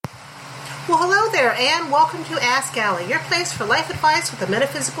Well, hello there, and welcome to Ask Allie, your place for life advice with a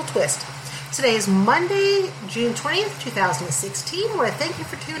metaphysical twist. Today is Monday, June 20th, 2016, where I thank you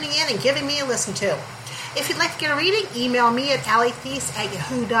for tuning in and giving me a listen to. If you'd like to get a reading, email me at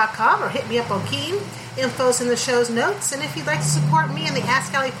alliethies@yahoo.com or hit me up on Keen. Info's in the show's notes, and if you'd like to support me and the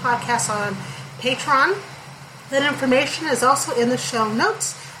Ask Allie podcast on Patreon, that information is also in the show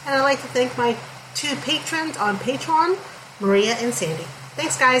notes, and I'd like to thank my two patrons on Patreon, Maria and Sandy.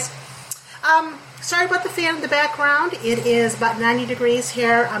 Thanks, guys. Sorry about the fan in the background. It is about 90 degrees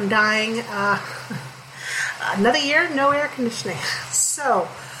here. I'm dying. Another year, no air conditioning. So,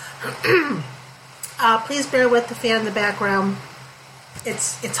 please bear with the fan in the background.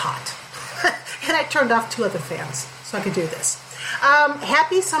 It's hot. And I turned off two other fans so I could do this.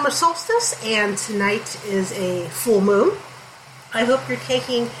 Happy summer solstice, and tonight is a full moon. I hope you're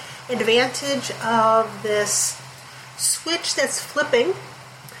taking advantage of this switch that's flipping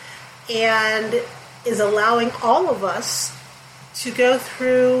and is allowing all of us to go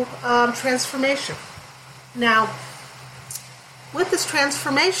through transformation. Now, with this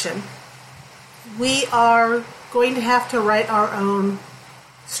transformation, we are going to have to write our own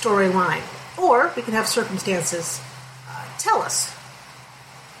storyline, or we can have circumstances tell us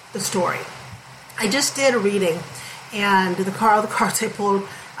the story. I just did a reading, and the cards I pulled,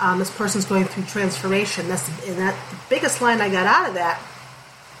 this person's going through transformation. The biggest line I got out of that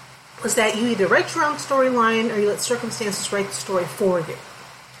was that you either write your own storyline or you let circumstances write the story for you.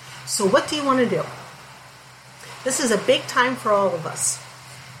 So what do you want to do? This is a big time for all of us,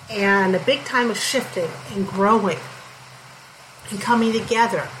 and a big time of shifting and growing and coming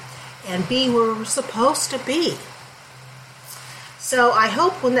together and being where we're supposed to be. So I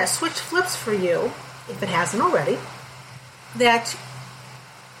hope when that switch flips for you, if it hasn't already, that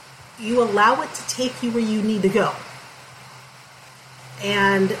you allow it to take you where you need to go.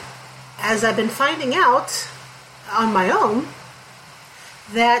 And as I've been finding out on my own,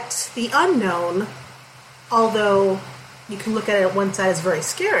 that the unknown, although you can look at it at one side as very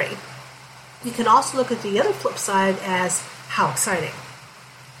scary, you can also look at the other flip side as how exciting.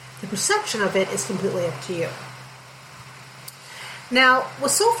 The perception of it is completely up to you. Now,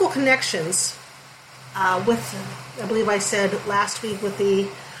 with Soulful Connections, I believe I said last week with the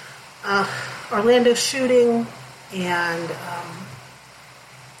Orlando shooting and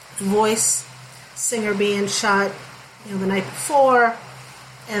the Voice singer being shot, the night before,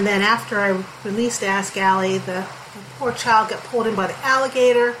 and then after I released Ask Allie, the poor child got pulled in by the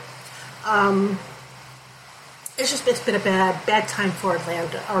alligator. It's been a bad time for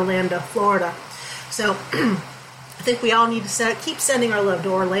Orlando, Florida. So I think we all need to keep sending our love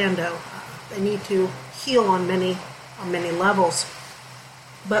to Orlando. They need to heal on many levels.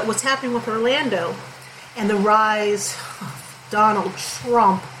 But what's happening with Orlando and the rise of Donald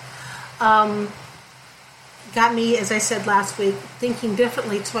Trump got me, as I said last week, thinking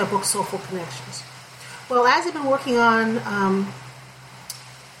differently to my book, Soulful Connections. Well, as I've been working on,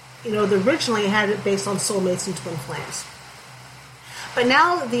 originally I had it based on soulmates and twin flames. But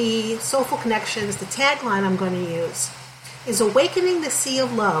now the Soulful Connections, the tagline I'm going to use, is awakening the sea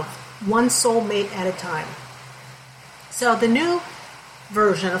of love, one soulmate at a time. So the new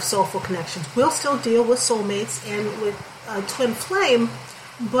version of Soulful Connections will still deal with soulmates and with twin flame,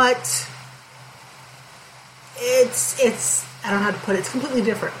 but it's I don't know how to put it. It's completely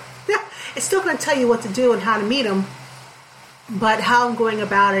different. It's still going to tell you what to do and how to meet them, but how I'm going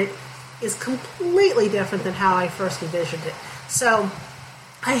about it is completely different than how I first envisioned it. So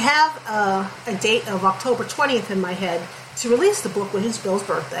I have a date of October 20th in my head to release the book, which is Bill's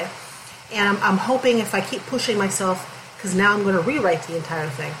birthday, and I'm hoping if I keep pushing myself, because now I'm going to rewrite the entire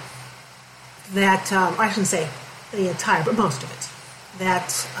thing, that, I shouldn't say the entire, but most of it,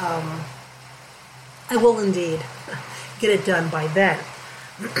 that I will indeed get it done by then.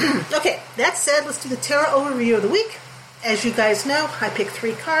 Okay, that said, let's do the tarot overview of the week. As you guys know, I pick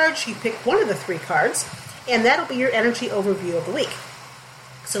 3 cards. You pick one of the 3 cards, and that'll be your energy overview of the week.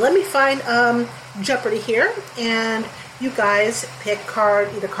 So let me find Jeopardy here, and you guys pick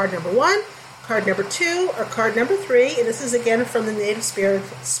either card number 1, card number 2, or card number 3, and this is again from the Native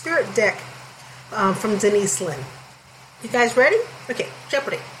Spirit deck from Denise Lynn. You guys ready? Okay,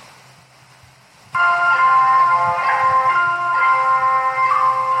 Jeopardy.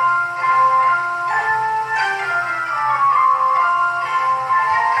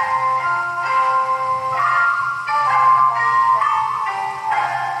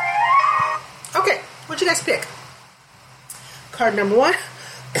 What'd you guys pick? Card number 1.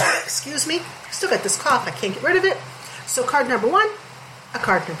 Excuse me. Still got this cough. I can't get rid of it. So card number 1, a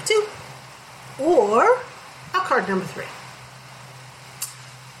card number 2, or a card number 3.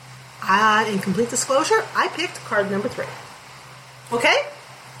 In complete disclosure, I picked card number 3. Okay?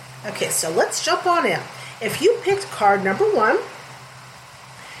 Okay, so let's jump on in. If you picked card number 1,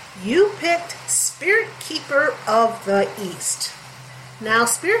 you picked Spirit Keeper of the East. Now,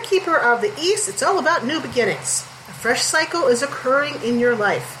 Spirit Keeper of the East, it's all about new beginnings. A fresh cycle is occurring in your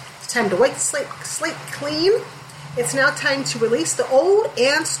life. It's time to wipe the slate clean. It's now time to release the old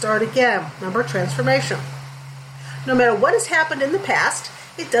and start again. Remember, transformation. No matter what has happened in the past,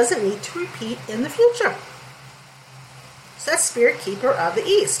 it doesn't need to repeat in the future. So that's Spirit Keeper of the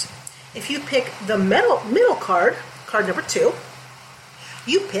East. If you pick the middle card, card number 2,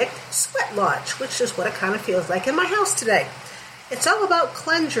 you picked Sweat Lodge, which is what it kind of feels like in my house today. It's all about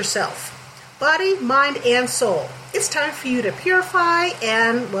cleanse yourself. Body, mind, and soul. It's time for you to purify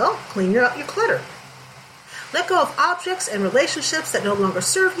and, well, clean out your clutter. Let go of objects and relationships that no longer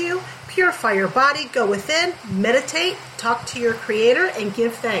serve you. Purify your body, go within, meditate, talk to your Creator, and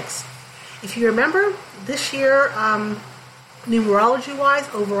give thanks. If you remember, this year, numerology-wise,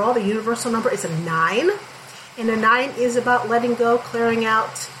 overall, the universal number is a 9. And a 9 is about letting go, clearing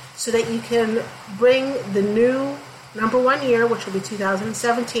out, so that you can bring the new number 1 year, which will be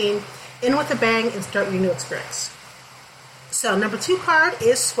 2017, in with a bang and start your new experience. So, number 2 card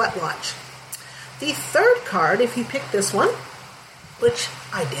is Sweat Lodge. The third card, if you picked this one, which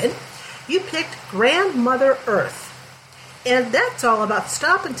I did, you picked Grandmother Earth. And that's all about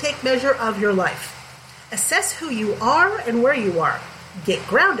stop and take measure of your life. Assess who you are and where you are. Get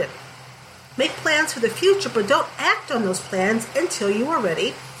grounded. Make plans for the future, but don't act on those plans until you are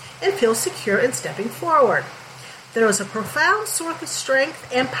ready and feel secure in stepping forward. There is a profound source of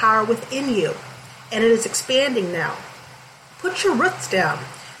strength and power within you, and it is expanding now. Put your roots down.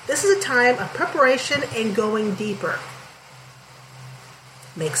 This is a time of preparation and going deeper.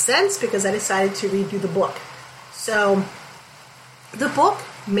 Makes sense because I decided to read you the book. So, the book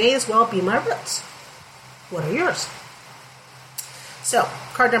may as well be my roots. What are yours? So,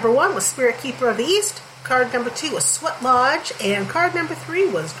 card number 1 was Spirit Keeper of the East. Card number 2 was Sweat Lodge. And card number 3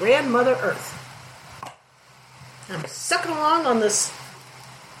 was Grandmother Earth. I'm sucking along on this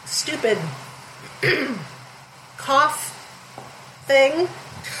stupid cough thing.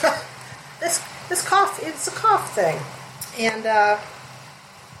 This cough, it's a cough thing. And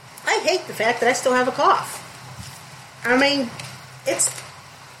I hate the fact that I still have a cough. I mean, it's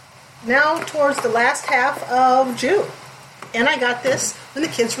now towards the last half of June. And I got this when the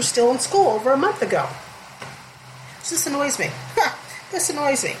kids were still in school over a month ago. So this annoys me. This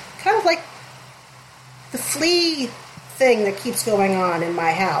annoys me. Kind of like the flea thing that keeps going on in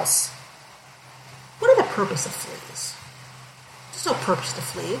my house. What are the purpose of fleas? There's no purpose to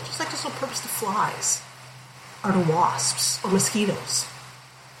fleas, just like there's no purpose to flies, or to wasps, or mosquitoes.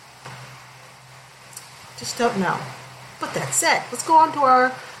 Just don't know. But that said, let's go on to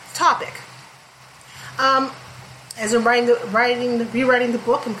our topic. As I'm rewriting the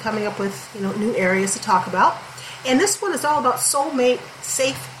book, I'm coming up with new areas to talk about. And this one is all about soulmate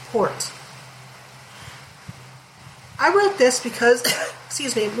safe port. I wrote this because,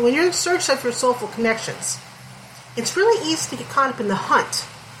 excuse me, when you're in search of your soulful connections, it's really easy to get caught up in the hunt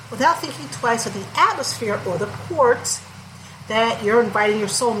without thinking twice of the atmosphere or the port that you're inviting your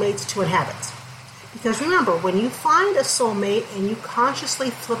soulmates to inhabit. Because remember, when you find a soulmate and you consciously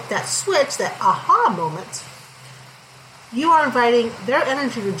flip that switch, that aha moment, you are inviting their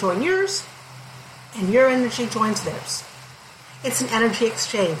energy to join yours, and your energy joins theirs. It's an energy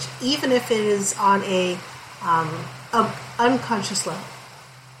exchange, even if it is on a unconscious level.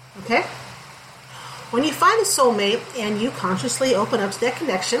 Okay? When you find a soulmate and you consciously open up to that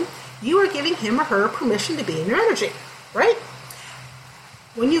connection, you are giving him or her permission to be in your energy, right?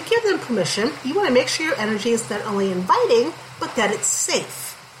 When you give them permission, you want to make sure your energy is not only inviting, but that it's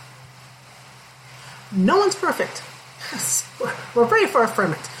safe. No one's perfect. We're very far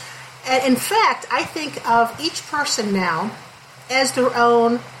from it. And in fact, I think of each person now as their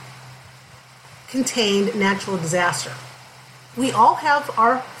own contained natural disaster. We all have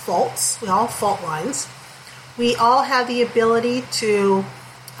our faults. We all have fault lines. We all have the ability to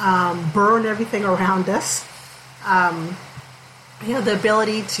burn everything around us. The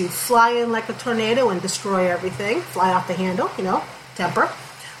ability to fly in like a tornado and destroy everything, fly off the handle, temper.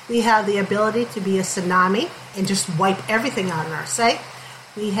 We have the ability to be a tsunami and just wipe everything out in our sight.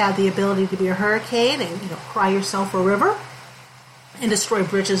 We have the ability to be a hurricane and, cry yourself a river and destroy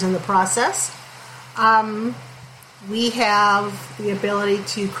bridges in the process. We have the ability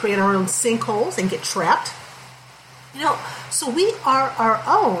to create our own sinkholes and get trapped. So we are our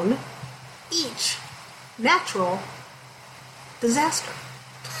own, each, natural disaster.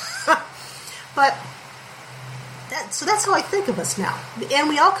 But So that's how I think of us now. And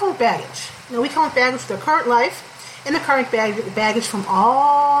we all come with baggage. We come with baggage from our current life and the current baggage from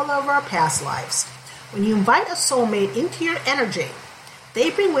all of our past lives. When you invite a soulmate into your energy, they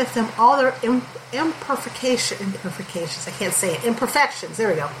bring with them all their imperfections. I can't say it. Imperfections. There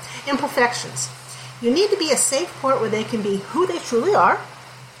we go. Imperfections. You need to be a safe port where they can be who they truly are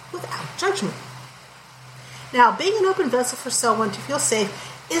without judgment. Now, being an open vessel for someone to feel safe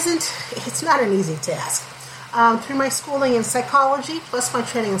it's not an easy task. Through my schooling in psychology, plus my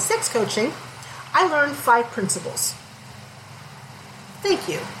training in sex coaching, I learned 5 principles. Thank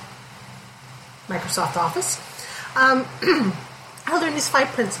you, Microsoft Office. I learned these 5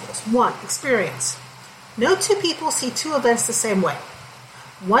 principles. 1, experience. No 2 people see 2 events the same way.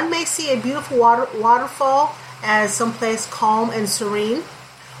 One may see a beautiful waterfall as someplace calm and serene,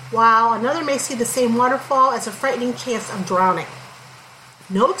 while another may see the same waterfall as a frightening chance of drowning.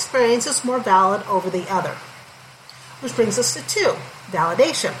 No experience is more valid over the other. Which brings us to 2,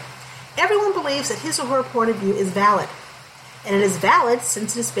 validation. Everyone believes that his or her point of view is valid, and it is valid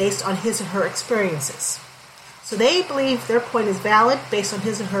since it is based on his or her experiences. So they believe their point is valid based on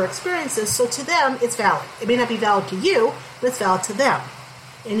his or her experiences, so to them it's valid. It may not be valid to you, but it's valid to them,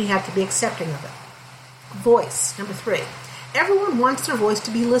 and you have to be accepting of it. Voice, number 3. Everyone wants their voice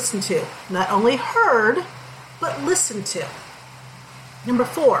to be listened to, not only heard, but listened to. Number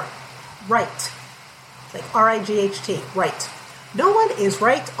 4, right. Like R-I-G-H-T, right. No one is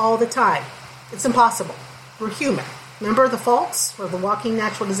right all the time. It's impossible. We're human. Remember the faults or the walking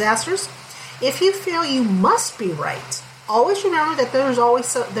natural disasters? If you feel you must be right, always remember that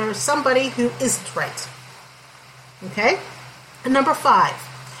there's somebody who isn't right. Okay? And number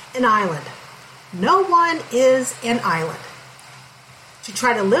 5, an island. No one is an island. To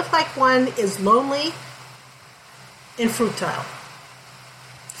try to live like one is lonely and futile.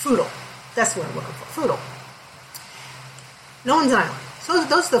 That's what I'm looking for. Futile. No one's an island. So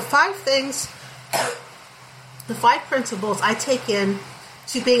those are the 5 things, the 5 principles I take in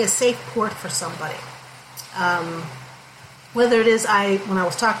to being a safe port for somebody. Whether it is when I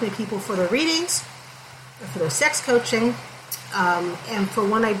was talking to people for their readings, or for their sex coaching, and for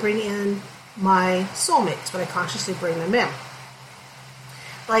when I bring in my soulmates, when I consciously bring them in.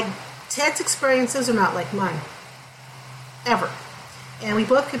 Like, Ted's experiences are not like mine. Ever. And we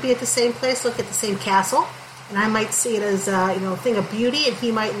both could be at the same place, look at the same castle, and I might see it as a thing of beauty, and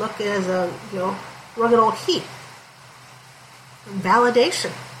he might look at it as a rugged old heap.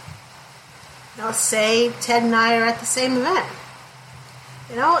 Validation. Say Ted and I are at the same event.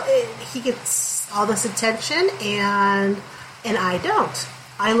 He gets all this attention, and I don't.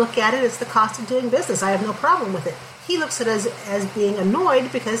 I look at it as the cost of doing business. I have no problem with it. He looks at it as being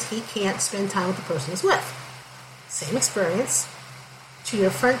annoyed because he can't spend time with the person he's with. Same experience, 2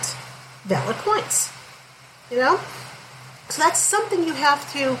 different valid points. So that's something you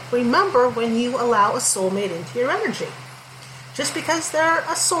have to remember when you allow a soulmate into your energy. Just because they're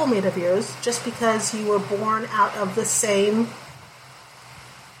a soulmate of yours, just because you were born out of the same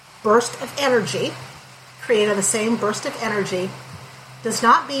burst of energy, created the same burst of energy, does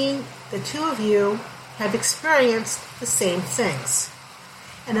not mean the 2 of you have experienced the same things.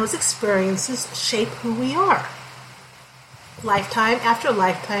 And those experiences shape who we are. Lifetime after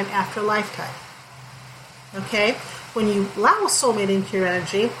lifetime after lifetime. Okay? When you allow a soulmate into your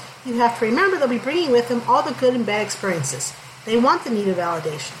energy, you have to remember they'll be bringing with them all the good and bad experiences. They want the need of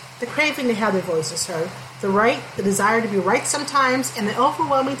validation, the craving to have their voices heard, the desire to be right sometimes, and the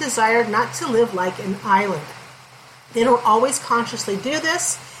overwhelming desire not to live like an island. They don't always consciously do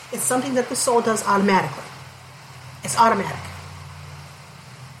this. It's something that the soul does automatically. It's automatic.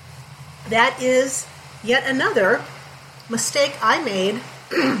 That is yet another mistake I made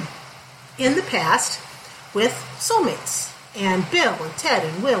in the past with soulmates, and Bill and Ted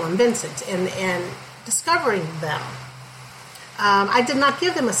and Will and Vincent, and discovering them. I did not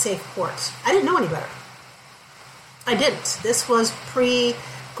give them a safe port. I didn't know any better. I didn't. This was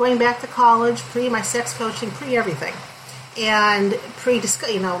going back to college, pre my sex coaching, pre everything, and pre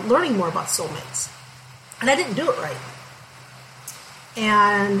learning more about soulmates. And I didn't do it right.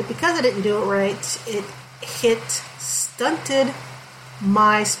 And because I didn't do it right, it stunted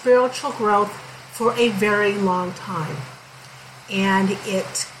my spiritual growth for a very long time. And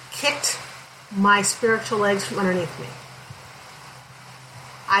it kicked my spiritual legs from underneath me.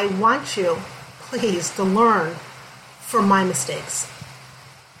 I want you, please, to learn from my mistakes.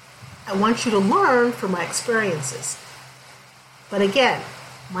 I want you to learn from my experiences. But again,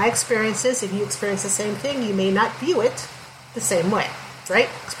 my experiences, if you experience the same thing, you may not view it the same way, right?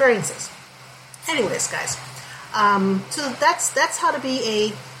 Experiences. Anyways, guys, so that's how to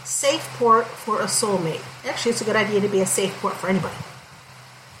be safe port for a soulmate. Actually, it's a good idea to be a safe port for anybody.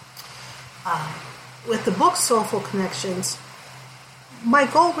 With the book Soulful Connections, my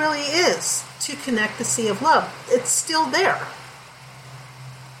goal really is to connect the sea of love. It's still there.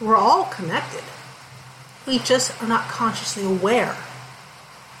 We're all connected. We just are not consciously aware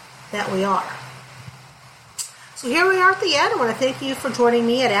that we are. So here we are at the end. I want to thank you for joining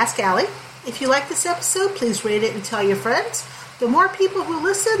me at Ask Allie. If you like this episode, please rate it and tell your friends. The more people who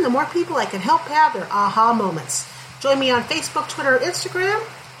listen, the more people I can help have their aha moments. Join me on Facebook, Twitter, and Instagram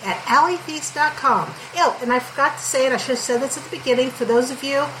at alliefeast.com. Oh, and I forgot to say it, I should have said this at the beginning, for those of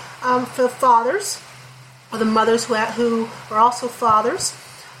you, for the fathers, or the mothers who are also fathers,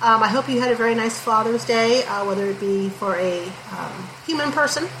 I hope you had a very nice Father's Day, whether it be for a human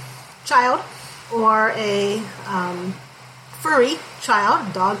person, child, or a furry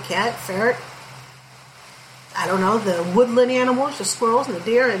child, dog, cat, ferret, I don't know, the woodland animals, the squirrels and the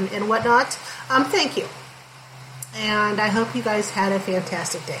deer and whatnot. Thank you. And I hope you guys had a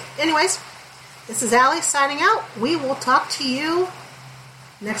fantastic day. Anyways, this is Allie signing out. We will talk to you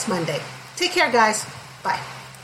next Monday. Take care, guys. Bye.